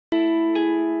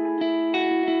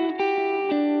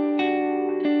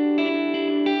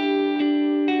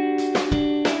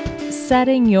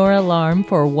Setting your alarm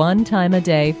for one time a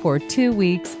day for 2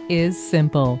 weeks is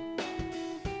simple.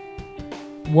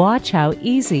 Watch how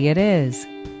easy it is.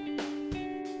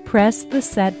 Press the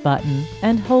set button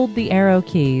and hold the arrow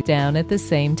key down at the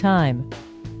same time.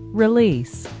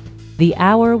 Release. The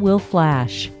hour will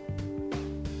flash.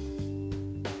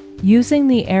 Using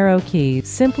the arrow key,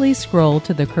 simply scroll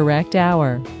to the correct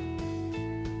hour.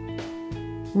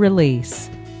 Release.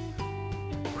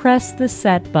 Press the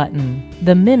set button.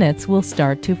 The minutes will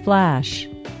start to flash.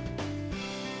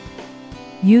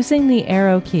 Using the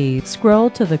arrow key, scroll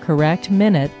to the correct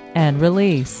minute and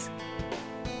release.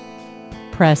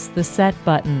 Press the set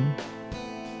button.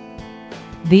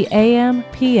 The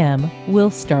AM/PM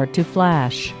will start to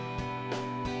flash.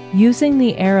 Using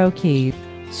the arrow key,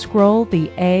 scroll the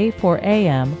A for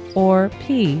AM or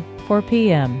P for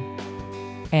PM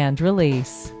and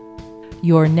release.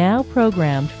 You're now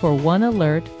programmed for one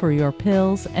alert for your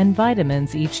pills and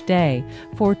vitamins each day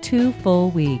for 2 full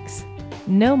weeks.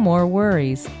 No more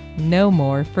worries, no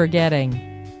more forgetting.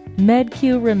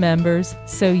 MedQ remembers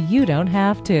so you don't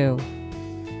have to.